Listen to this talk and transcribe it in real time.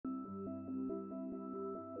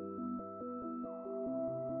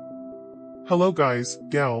Hello guys,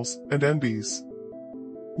 gals, and NBs.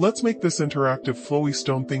 Let's make this interactive flowy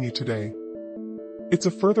stone thingy today. It's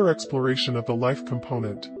a further exploration of the life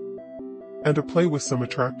component, and a play with some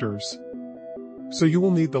attractors. So you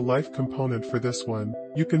will need the life component for this one.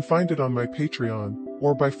 You can find it on my Patreon,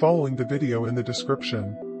 or by following the video in the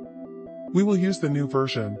description. We will use the new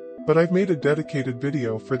version, but I've made a dedicated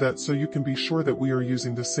video for that so you can be sure that we are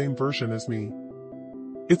using the same version as me.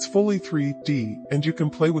 It's fully 3D, and you can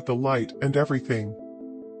play with the light and everything.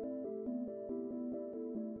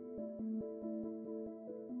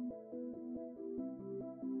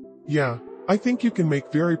 Yeah, I think you can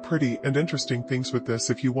make very pretty and interesting things with this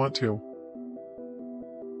if you want to.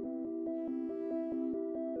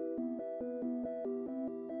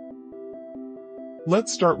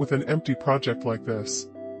 Let's start with an empty project like this.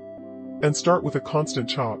 And start with a constant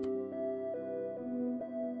chop.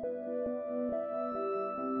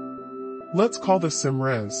 Let's call this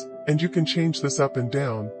SimRes, and you can change this up and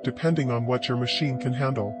down, depending on what your machine can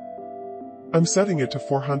handle. I'm setting it to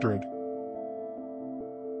 400.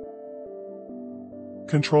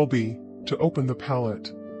 Ctrl B, to open the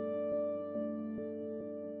palette.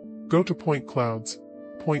 Go to Point Clouds,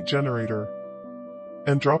 Point Generator,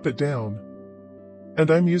 and drop it down. And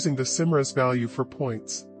I'm using the SimRes value for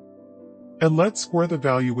points. And let's square the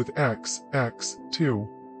value with x, 2.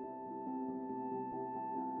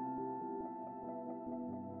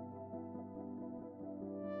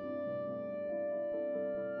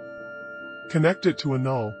 Connect it to a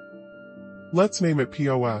null. Let's name it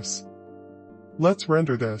POS. Let's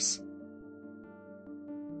render this.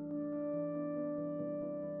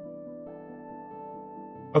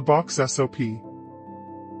 A box SOP.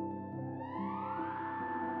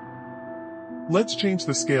 Let's change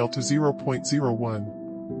the scale to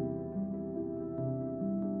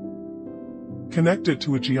 0.01. Connect it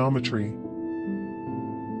to a geometry.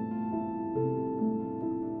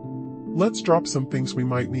 Let's drop some things we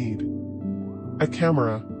might need. A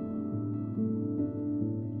camera.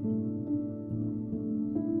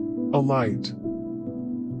 A light.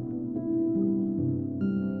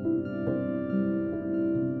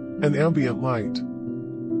 An ambient light.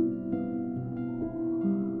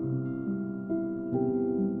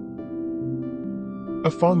 A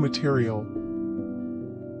fawn material.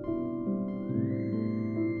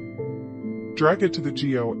 Drag it to the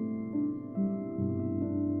geo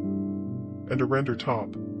and a render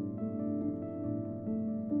top.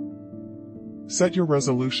 Set your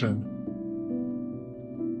resolution.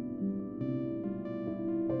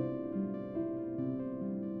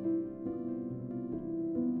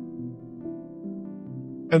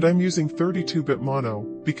 And I'm using 32-bit mono,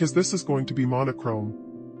 because this is going to be monochrome.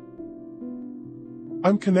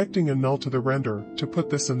 I'm connecting a null to the render, to put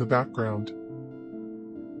this in the background.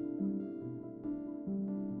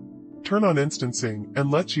 Turn on instancing, and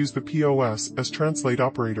let's use the POS as translate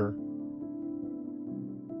operator.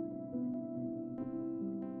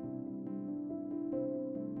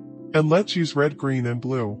 And let's use red, green, and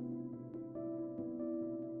blue.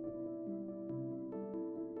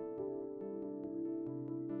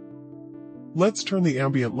 Let's turn the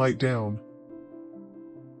ambient light down.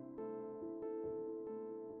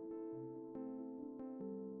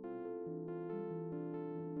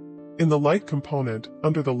 In the light component,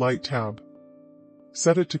 under the light tab,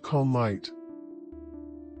 set it to cone light.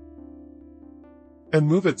 And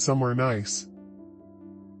move it somewhere nice.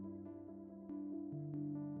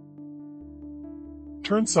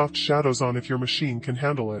 Turn soft shadows on if your machine can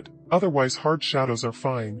handle it, otherwise hard shadows are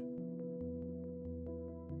fine.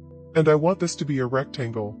 And I want this to be a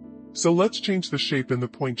rectangle, so let's change the shape in the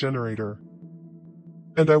point generator.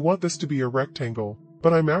 And I want this to be a rectangle,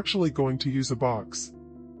 but I'm actually going to use a box.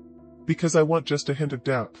 Because I want just a hint of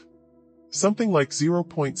depth. Something like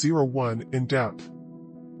 0.01 in depth.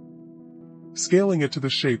 Scaling it to the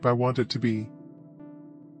shape I want it to be.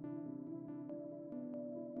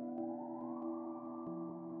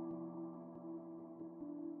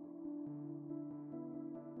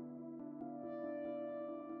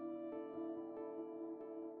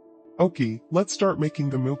 Okay, let's start making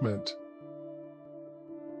the movement.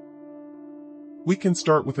 We can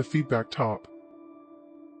start with a feedback top.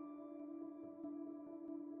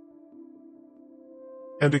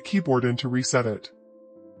 And a keyboard in to reset it.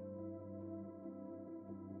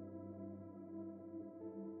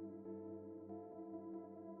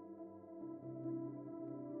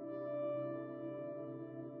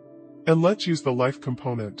 And let's use the life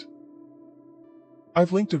component.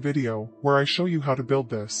 I've linked a video where I show you how to build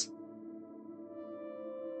this.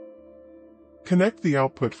 Connect the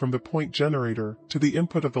output from the point generator to the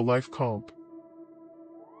input of the life comp.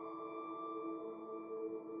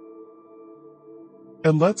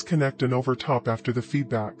 And let's connect an overtop after the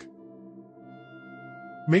feedback.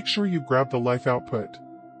 Make sure you grab the life output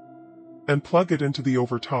and plug it into the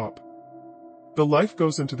overtop. The life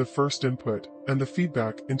goes into the first input, and the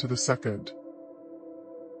feedback into the second.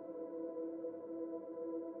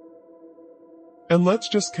 And let's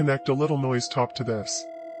just connect a little noise top to this.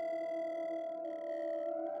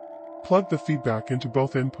 Plug the feedback into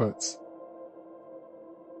both inputs.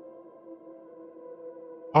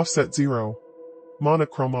 Offset 0.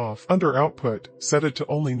 Monochrome off. Under output, set it to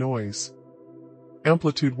only noise.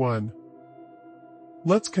 Amplitude 1.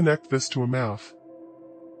 Let's connect this to a math.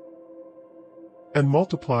 And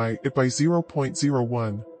multiply it by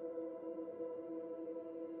 0.01.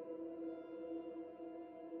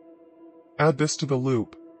 Add this to the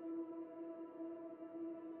loop.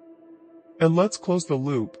 And let's close the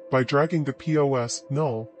loop by dragging the POS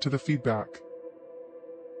null to the feedback.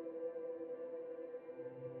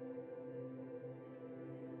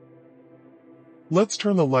 Let's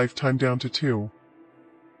turn the lifetime down to 2.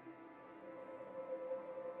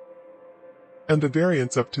 And the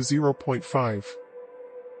variance up to 0.5.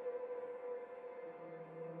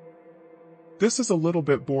 This is a little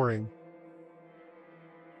bit boring.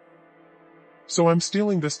 So I'm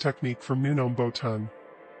stealing this technique from Nunom Botan.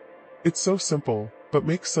 It's so simple, but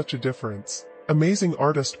makes such a difference. Amazing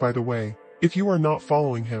artist, by the way. If you are not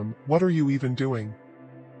following him, what are you even doing?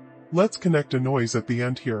 Let's connect a noise at the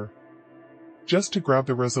end here. Just to grab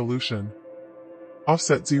the resolution.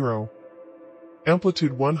 Offset 0.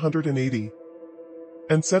 Amplitude 180.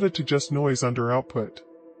 And set it to just noise under output.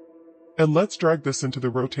 And let's drag this into the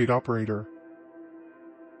rotate operator.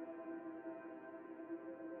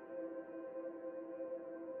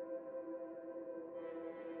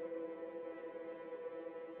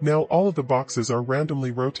 Now all of the boxes are randomly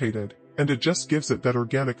rotated, and it just gives it that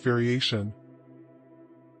organic variation.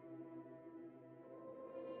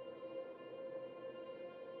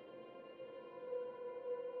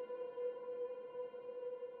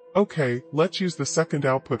 Okay, let's use the second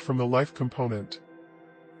output from the life component.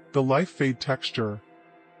 The life fade texture.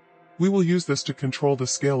 We will use this to control the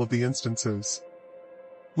scale of the instances.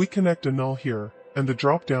 We connect a null here, and the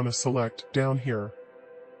drop-down a select down here.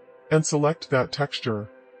 And select that texture.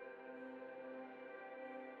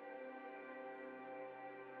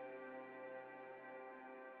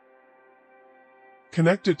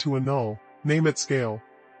 Connect it to a null, name it scale.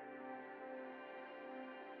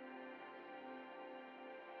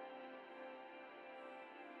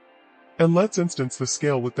 And let's instance the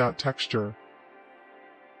scale with that texture.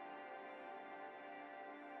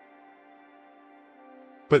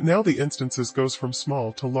 But now the instances goes from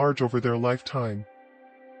small to large over their lifetime.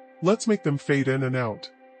 Let's make them fade in and out.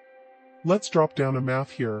 Let's drop down a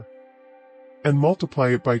math here. And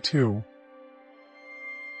multiply it by 2.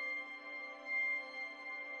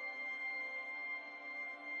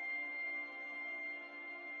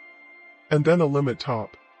 And then a limit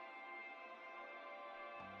top.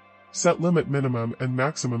 Set limit minimum and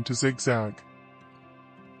maximum to zigzag.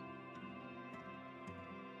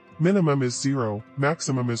 Minimum is 0,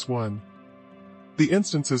 maximum is 1. The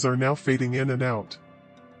instances are now fading in and out.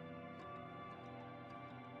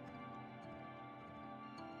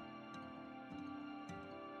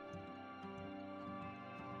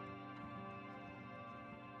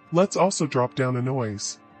 Let's also drop down a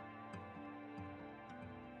noise.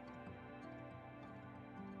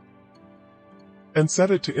 And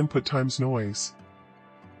set it to input times noise.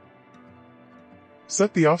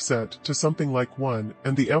 Set the offset to something like 1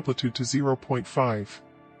 and the amplitude to 0.5.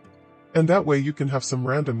 And that way you can have some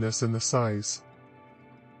randomness in the size.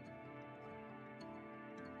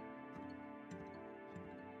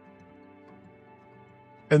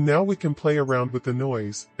 And now we can play around with the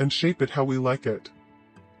noise and shape it how we like it.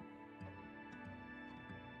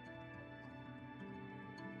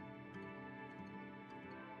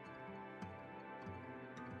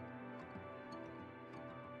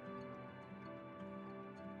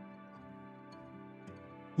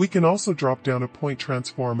 We can also drop down a point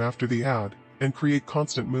transform after the add, and create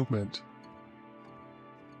constant movement.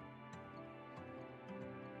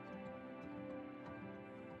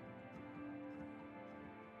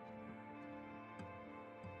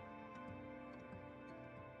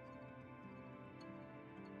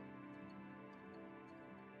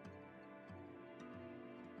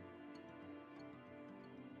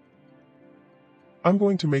 I'm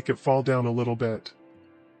going to make it fall down a little bit.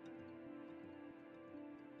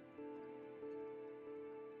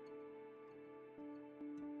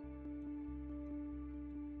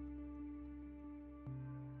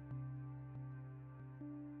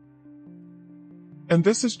 And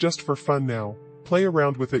this is just for fun now. Play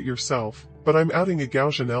around with it yourself, but I'm adding a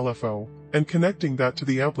Gaussian LFO, and connecting that to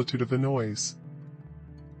the amplitude of the noise.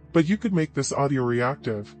 But you could make this audio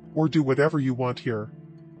reactive, or do whatever you want here.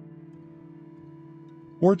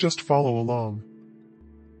 Or just follow along.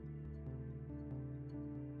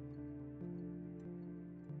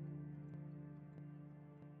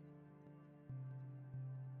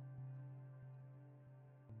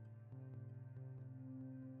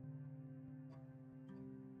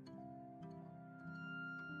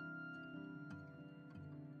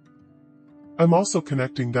 I'm also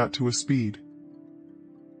connecting that to a speed.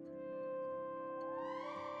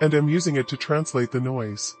 And I'm using it to translate the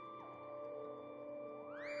noise.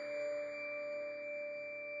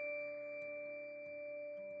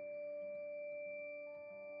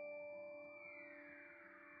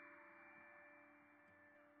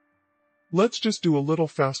 Let's just do a little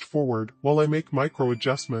fast forward while I make micro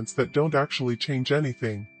adjustments that don't actually change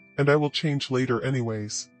anything, and I will change later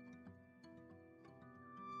anyways.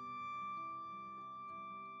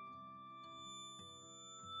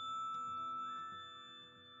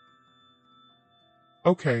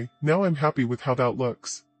 Okay, now I'm happy with how that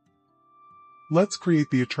looks. Let's create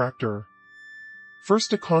the attractor.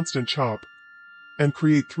 First a constant chop, and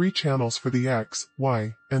create 3 channels for the X,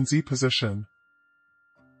 Y, and Z position.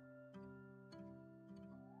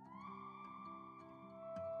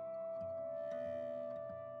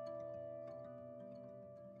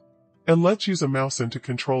 And let's use a mouse in to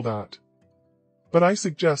control that. But I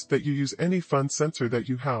suggest that you use any fun sensor that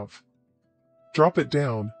you have. Drop it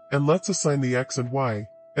down, and let's assign the X and Y,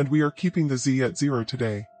 and we are keeping the Z at 0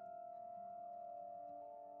 today.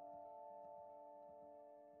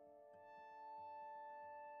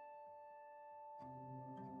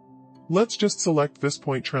 Let's just select this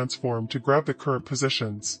point transform to grab the current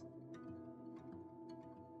positions.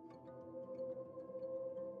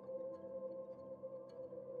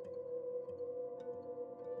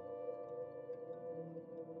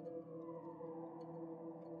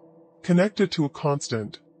 Connect it to a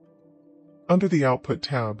constant. Under the Output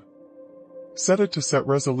tab, set it to set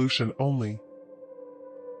resolution only.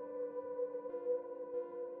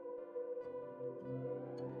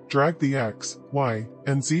 Drag the X, Y,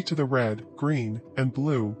 and Z to the red, green, and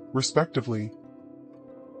blue, respectively.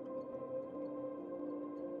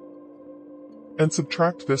 And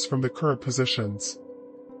subtract this from the current positions.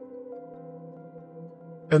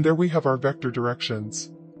 And there we have our vector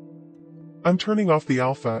directions. I'm turning off the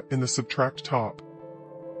alpha in the subtract top.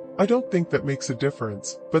 I don't think that makes a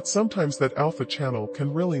difference, but sometimes that alpha channel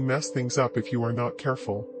can really mess things up if you are not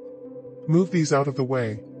careful. Move these out of the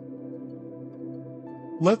way.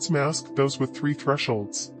 Let's mask those with 3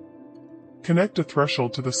 thresholds. Connect a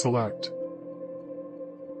threshold to the select.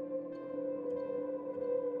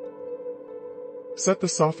 Set the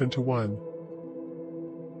soften to 1.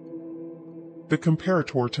 The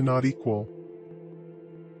comparator to not equal.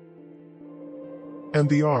 And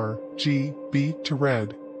the R, G, B to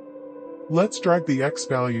red. Let's drag the X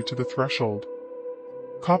value to the threshold.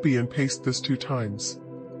 Copy and paste this 2 times.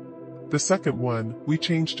 The second one, we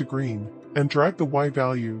change to green, and drag the Y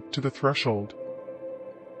value to the threshold.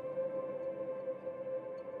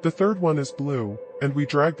 The third one is blue, and we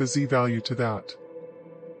drag the Z value to that.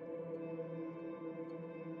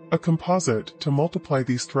 A composite to multiply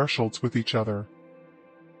these thresholds with each other.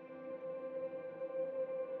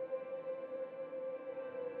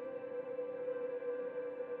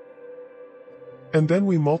 And then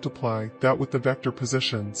we multiply that with the vector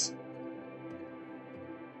positions.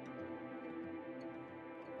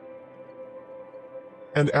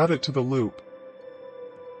 And add it to the loop.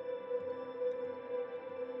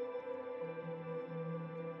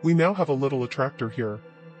 We now have a little attractor here.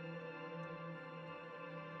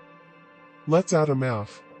 Let's add a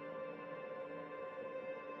math.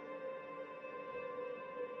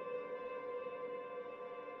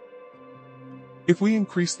 If we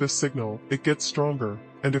increase this signal, it gets stronger,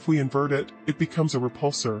 and if we invert it, it becomes a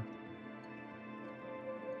repulsor.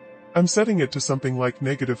 I'm setting it to something like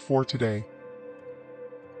 -4 today.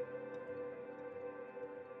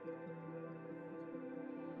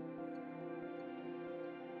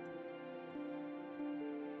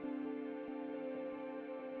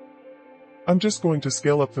 I'm just going to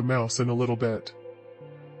scale up the mouse in a little bit.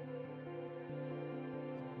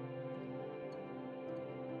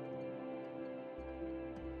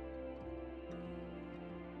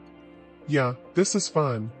 Yeah, this is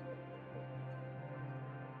fun.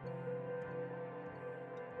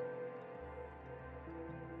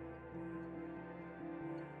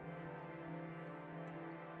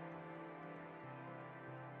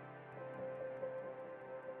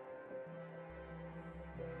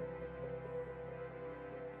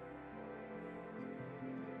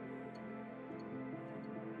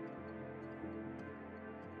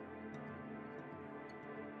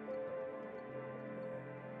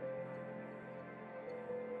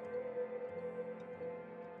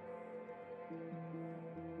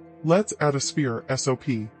 Let's add a sphere SOP.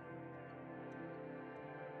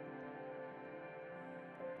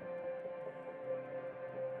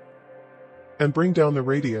 And bring down the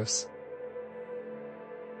radius.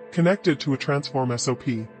 Connect it to a transform SOP.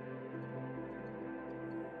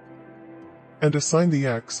 And assign the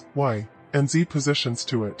X, Y, and Z positions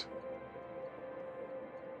to it.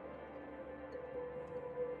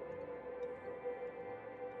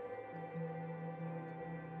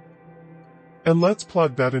 And let's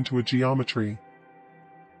plug that into a geometry.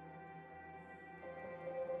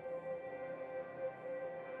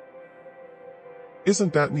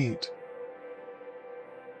 Isn't that neat?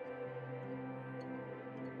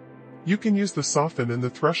 You can use the soften and the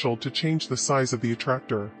threshold to change the size of the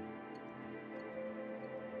attractor.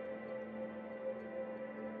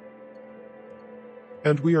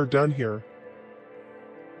 And we are done here.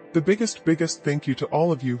 The biggest thank you to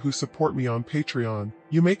all of you who support me on Patreon.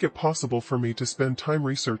 You make it possible for me to spend time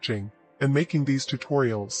researching and making these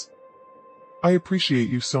tutorials. I appreciate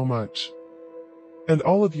you so much. And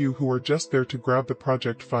all of you who are just there to grab the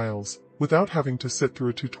project files without having to sit through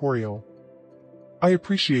a tutorial. I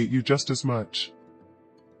appreciate you just as much.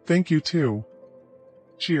 Thank you too.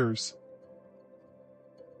 Cheers.